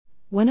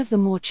One of the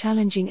more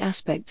challenging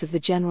aspects of the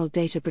General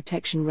Data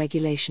Protection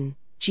Regulation,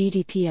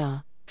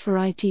 GDPR, for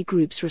IT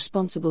groups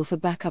responsible for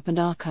backup and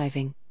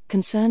archiving,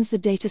 concerns the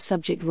data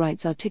subject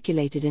rights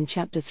articulated in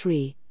Chapter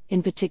 3,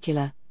 in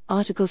particular,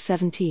 Article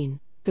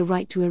 17, the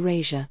right to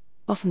erasure,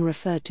 often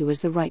referred to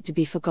as the right to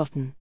be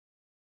forgotten.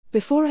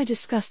 Before I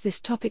discuss this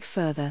topic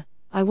further,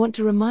 I want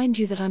to remind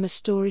you that I'm a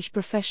storage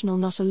professional,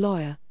 not a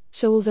lawyer,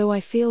 so although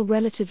I feel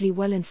relatively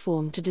well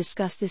informed to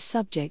discuss this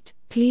subject,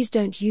 please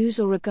don't use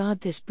or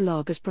regard this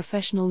blog as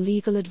professional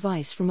legal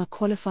advice from a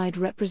qualified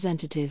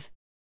representative.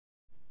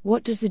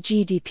 What does the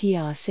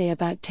GDPR say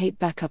about tape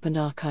backup and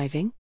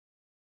archiving?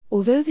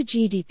 Although the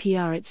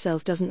GDPR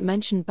itself doesn't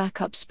mention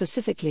backup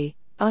specifically,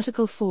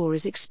 Article 4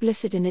 is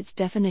explicit in its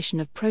definition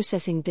of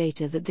processing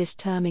data that this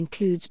term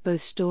includes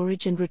both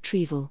storage and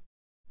retrieval.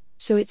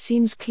 So it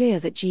seems clear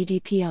that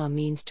GDPR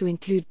means to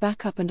include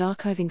backup and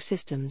archiving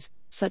systems,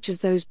 such as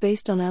those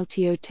based on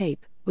LTO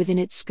tape, within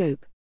its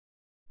scope.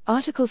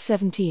 Article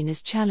 17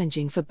 is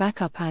challenging for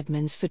backup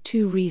admins for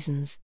two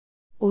reasons.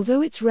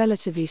 Although it's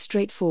relatively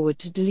straightforward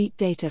to delete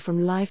data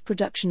from live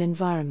production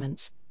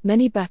environments,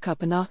 many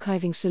backup and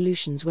archiving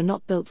solutions were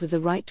not built with the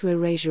right to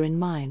erasure in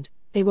mind.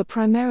 They were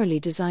primarily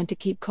designed to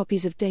keep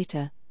copies of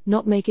data,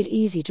 not make it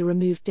easy to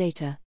remove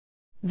data.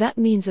 That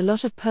means a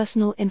lot of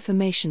personal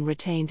information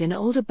retained in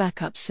older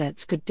backup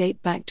sets could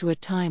date back to a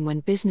time when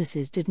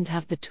businesses didn't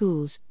have the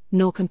tools,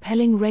 nor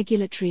compelling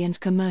regulatory and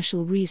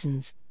commercial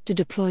reasons, to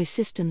deploy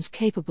systems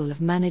capable of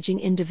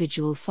managing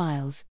individual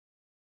files.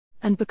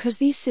 And because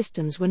these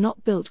systems were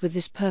not built with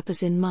this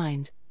purpose in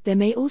mind, there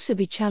may also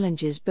be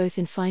challenges both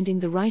in finding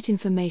the right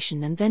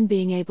information and then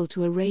being able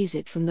to erase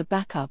it from the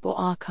backup or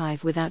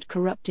archive without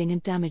corrupting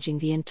and damaging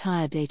the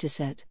entire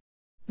dataset.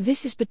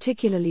 This is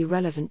particularly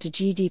relevant to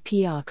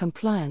GDPR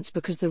compliance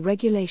because the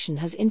regulation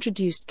has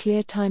introduced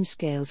clear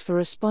timescales for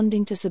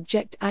responding to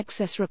subject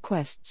access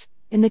requests,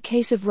 in the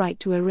case of right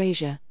to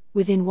erasure,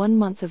 within 1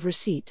 month of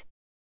receipt.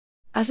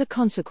 As a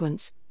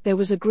consequence, there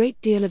was a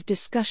great deal of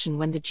discussion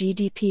when the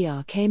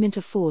GDPR came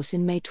into force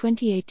in May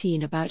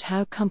 2018 about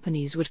how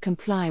companies would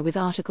comply with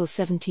Article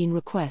 17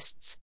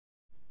 requests.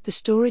 The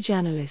storage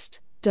analyst,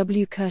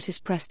 W. Curtis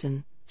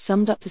Preston,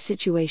 summed up the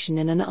situation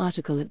in an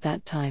article at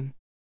that time.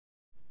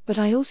 But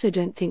I also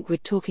don't think we're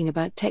talking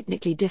about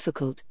technically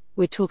difficult,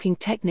 we're talking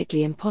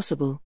technically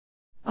impossible.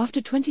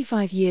 After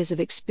 25 years of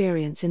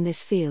experience in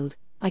this field,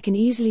 I can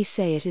easily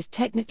say it is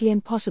technically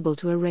impossible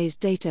to erase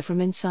data from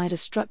inside a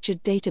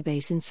structured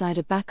database inside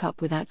a backup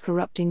without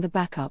corrupting the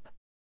backup.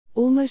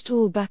 Almost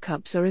all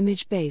backups are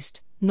image-based,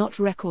 not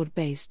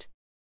record-based.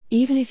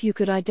 Even if you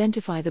could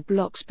identify the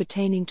blocks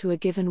pertaining to a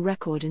given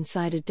record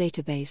inside a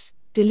database,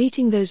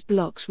 deleting those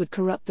blocks would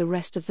corrupt the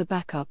rest of the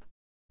backup.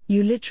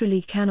 You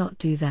literally cannot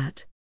do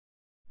that.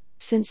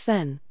 Since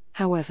then,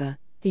 however,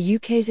 the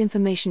UK's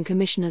Information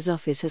Commissioner's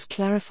Office has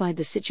clarified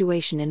the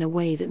situation in a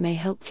way that may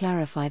help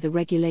clarify the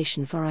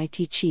regulation for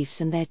IT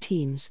chiefs and their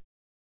teams.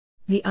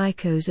 The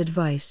ICO's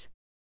advice.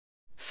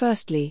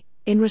 Firstly,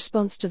 in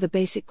response to the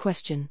basic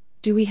question,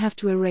 do we have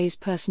to erase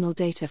personal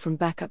data from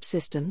backup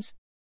systems?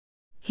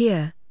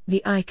 Here,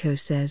 the ICO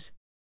says,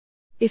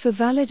 if a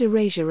valid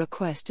erasure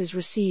request is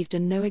received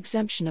and no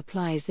exemption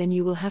applies, then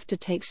you will have to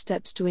take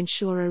steps to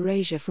ensure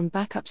erasure from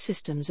backup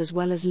systems as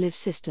well as live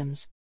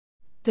systems.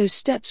 Those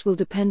steps will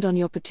depend on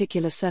your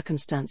particular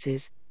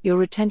circumstances, your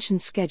retention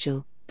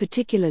schedule,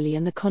 particularly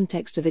in the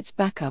context of its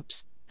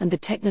backups, and the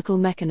technical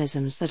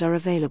mechanisms that are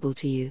available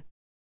to you.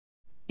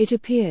 It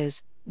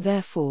appears,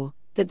 therefore,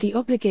 that the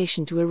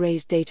obligation to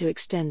erase data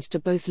extends to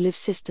both live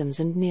systems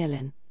and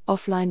nearline,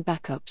 offline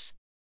backups.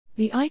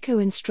 The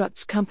ICO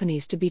instructs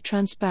companies to be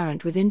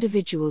transparent with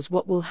individuals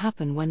what will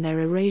happen when their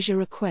erasure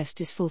request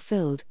is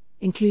fulfilled,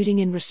 including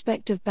in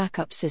respect of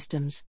backup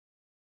systems.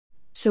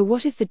 So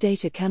what if the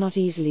data cannot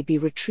easily be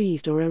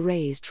retrieved or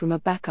erased from a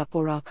backup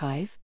or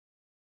archive?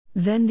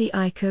 Then the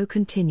ICO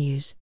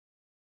continues.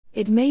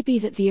 It may be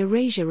that the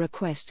erasure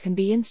request can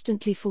be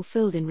instantly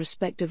fulfilled in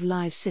respect of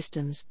live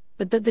systems,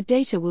 but that the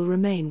data will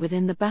remain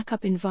within the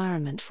backup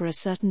environment for a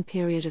certain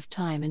period of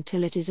time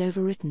until it is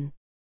overwritten.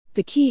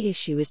 The key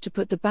issue is to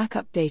put the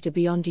backup data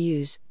beyond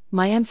use,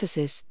 my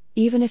emphasis,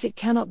 even if it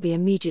cannot be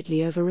immediately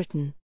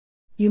overwritten.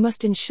 You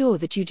must ensure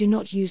that you do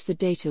not use the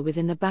data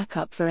within the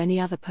backup for any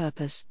other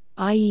purpose,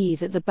 i.e.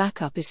 that the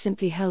backup is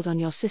simply held on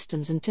your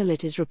systems until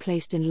it is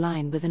replaced in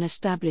line with an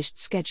established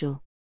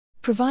schedule.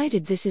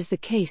 Provided this is the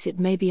case, it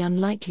may be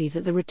unlikely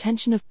that the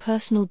retention of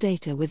personal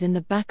data within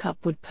the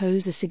backup would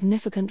pose a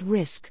significant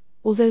risk,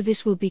 although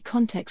this will be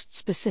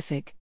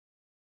context-specific.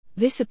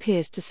 This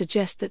appears to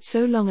suggest that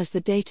so long as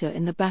the data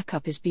in the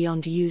backup is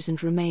beyond use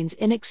and remains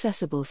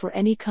inaccessible for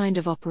any kind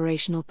of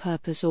operational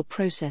purpose or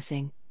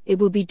processing, it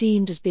will be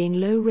deemed as being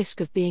low risk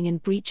of being in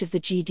breach of the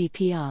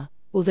GDPR,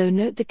 although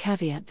note the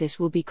caveat: this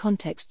will be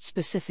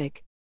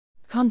context-specific.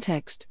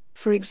 Context,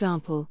 for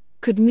example,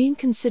 could mean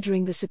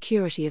considering the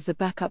security of the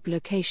backup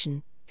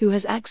location, who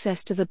has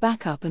access to the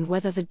backup, and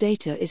whether the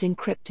data is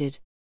encrypted.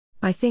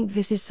 I think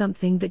this is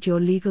something that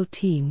your legal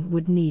team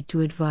would need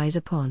to advise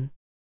upon.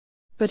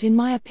 But in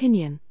my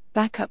opinion,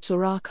 backups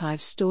or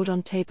archives stored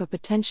on tape are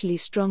potentially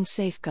strong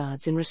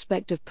safeguards in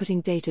respect of putting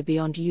data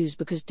beyond use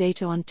because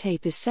data on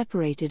tape is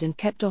separated and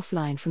kept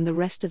offline from the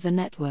rest of the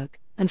network,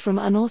 and from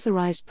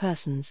unauthorized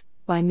persons,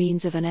 by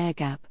means of an air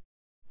gap.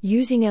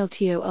 Using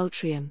LTO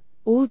Ultrium,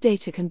 all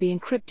data can be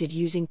encrypted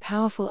using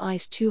powerful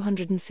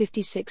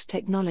ICE-256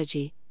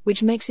 technology,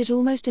 which makes it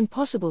almost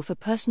impossible for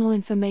personal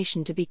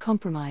information to be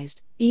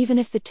compromised, even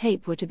if the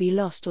tape were to be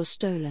lost or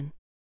stolen.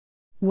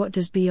 What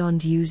does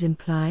beyond use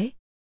imply?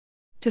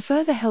 To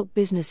further help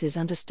businesses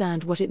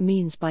understand what it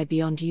means by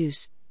beyond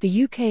use,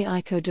 the UK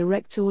ICO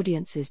directs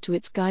audiences to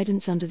its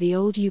guidance under the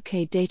old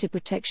UK Data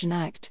Protection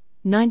Act,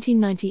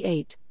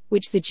 1998,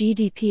 which the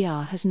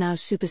GDPR has now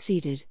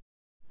superseded.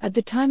 At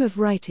the time of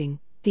writing,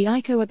 the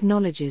ICO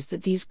acknowledges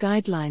that these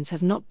guidelines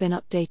have not been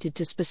updated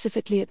to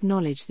specifically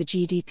acknowledge the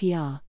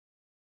GDPR.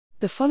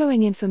 The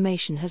following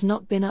information has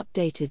not been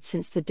updated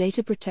since the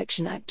Data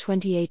Protection Act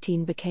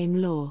 2018 became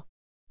law.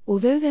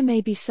 Although there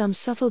may be some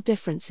subtle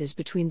differences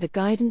between the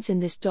guidance in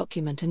this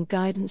document and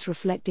guidance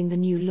reflecting the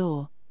new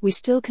law, we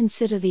still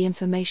consider the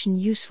information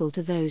useful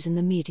to those in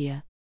the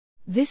media.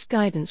 This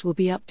guidance will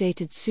be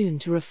updated soon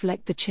to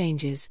reflect the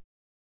changes.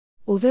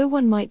 Although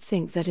one might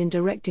think that in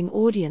directing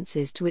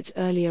audiences to its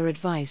earlier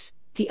advice,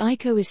 the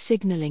ICO is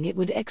signaling it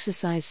would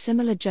exercise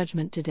similar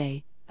judgment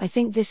today, I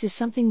think this is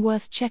something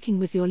worth checking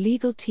with your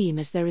legal team,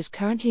 as there is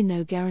currently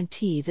no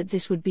guarantee that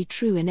this would be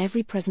true in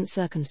every present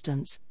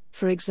circumstance.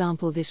 For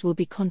example, this will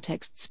be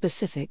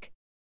context-specific.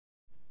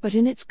 But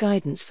in its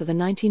guidance for the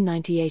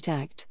 1998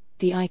 Act,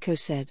 the ICO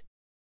said,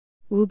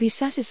 "Will be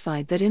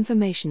satisfied that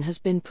information has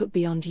been put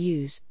beyond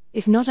use,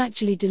 if not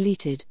actually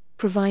deleted,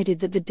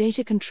 provided that the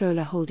data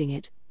controller holding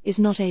it is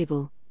not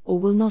able, or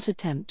will not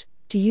attempt,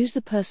 to use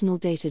the personal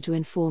data to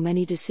inform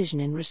any decision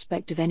in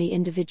respect of any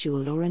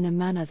individual or in a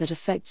manner that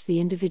affects the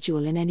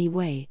individual in any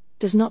way,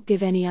 does not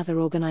give any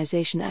other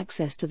organization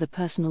access to the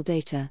personal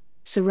data,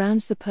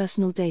 surrounds the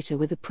personal data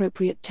with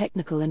appropriate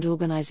technical and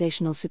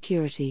organizational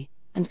security,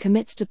 and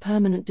commits to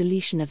permanent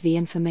deletion of the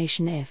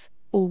information if,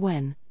 or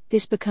when,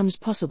 this becomes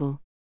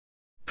possible."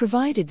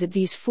 Provided that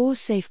these four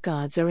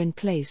safeguards are in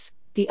place,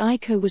 the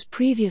ICO was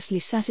previously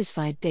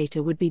satisfied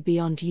data would be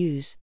beyond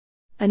use.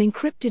 An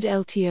encrypted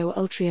LTO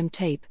Ultrium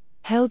tape,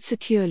 held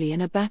securely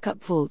in a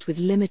backup vault with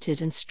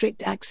limited and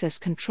strict access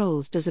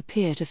controls, does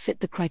appear to fit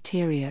the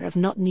criteria of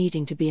not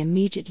needing to be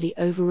immediately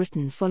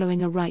overwritten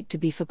following a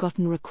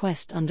right-to-be-forgotten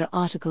request under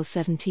Article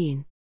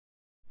 17.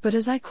 But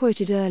as I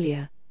quoted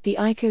earlier, the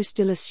ICO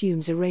still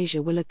assumes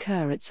erasure will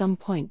occur at some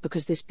point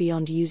because this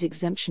beyond-use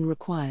exemption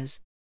requires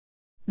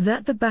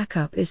that the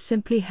backup is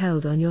simply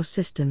held on your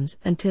systems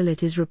until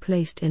it is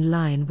replaced in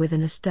line with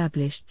an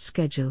established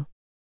schedule.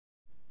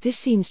 This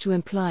seems to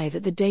imply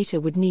that the data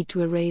would need to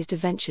be erased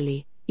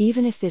eventually,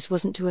 even if this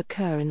wasn't to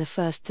occur in the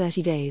first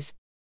 30 days.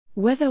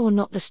 Whether or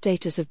not the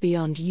status of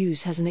beyond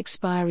use has an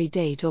expiry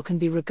date or can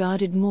be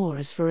regarded more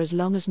as for as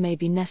long as may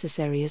be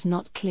necessary is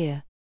not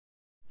clear.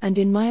 And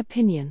in my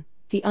opinion,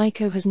 the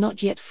ICO has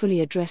not yet fully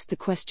addressed the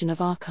question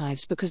of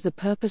archives, because the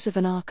purpose of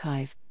an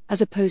archive,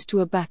 as opposed to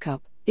a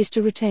backup, is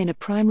to retain a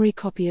primary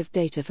copy of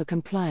data for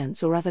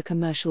compliance or other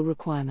commercial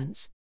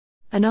requirements.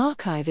 An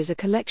archive is a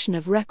collection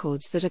of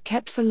records that are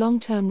kept for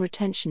long-term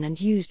retention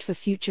and used for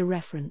future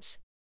reference.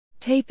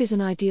 Tape is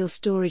an ideal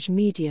storage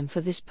medium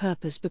for this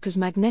purpose because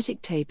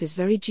magnetic tape is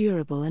very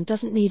durable and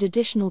doesn't need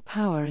additional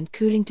power and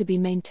cooling to be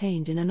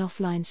maintained in an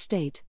offline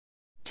state.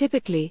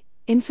 Typically,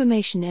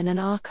 information in an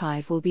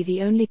archive will be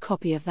the only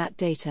copy of that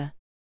data.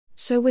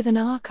 So with an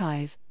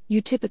archive,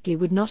 you typically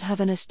would not have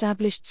an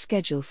established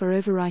schedule for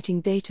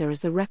overwriting data, as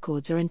the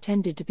records are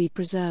intended to be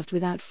preserved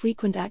without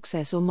frequent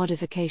access or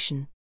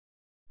modification.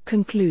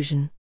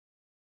 Conclusion: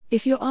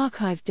 if your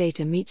archive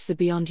data meets the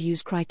beyond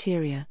use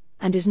criteria,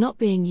 and is not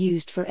being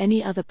used for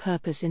any other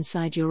purpose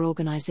inside your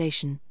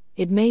organization,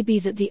 it may be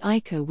that the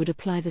ICO would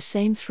apply the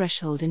same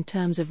threshold in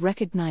terms of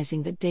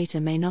recognizing that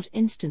data may not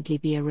instantly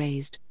be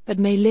erased, but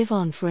may live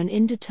on for an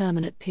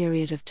indeterminate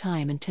period of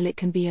time until it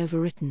can be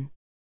overwritten.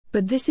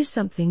 But this is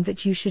something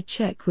that you should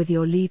check with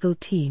your legal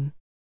team.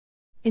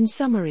 In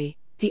summary,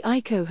 the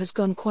ICO has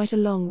gone quite a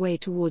long way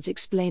towards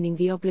explaining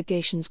the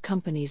obligations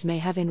companies may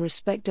have in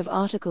respect of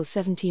Article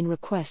 17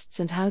 requests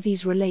and how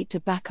these relate to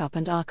backup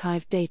and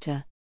archive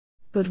data.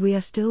 But we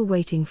are still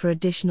waiting for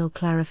additional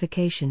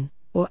clarification,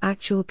 or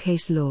actual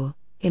case law,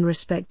 in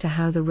respect to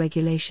how the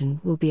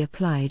regulation will be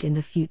applied in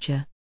the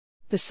future.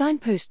 The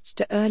signposts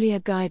to earlier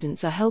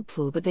guidance are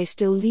helpful, but they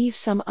still leave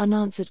some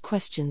unanswered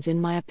questions in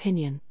my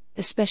opinion,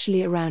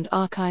 especially around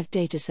archive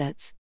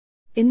datasets.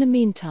 In the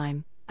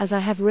meantime, as I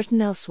have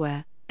written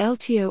elsewhere,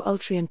 LTO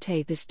Ultrium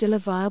tape is still a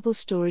viable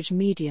storage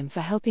medium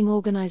for helping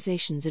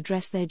organizations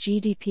address their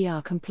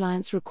GDPR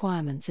compliance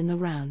requirements in the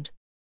round.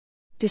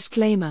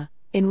 Disclaimer: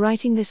 in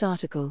writing this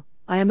article,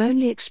 I am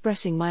only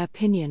expressing my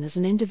opinion as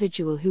an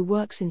individual who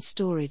works in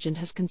storage and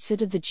has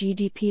considered the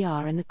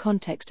GDPR in the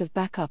context of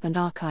backup and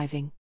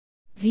archiving.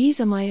 These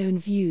are my own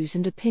views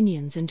and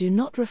opinions and do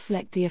not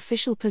reflect the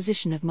official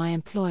position of my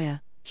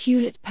employer,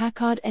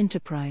 Hewlett-Packard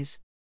Enterprise.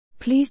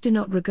 Please do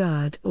not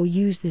regard or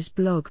use this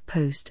blog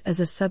post as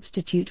a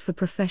substitute for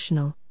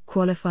professional,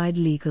 qualified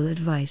legal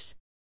advice.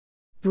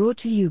 Brought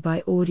to you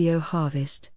by Audio Harvest.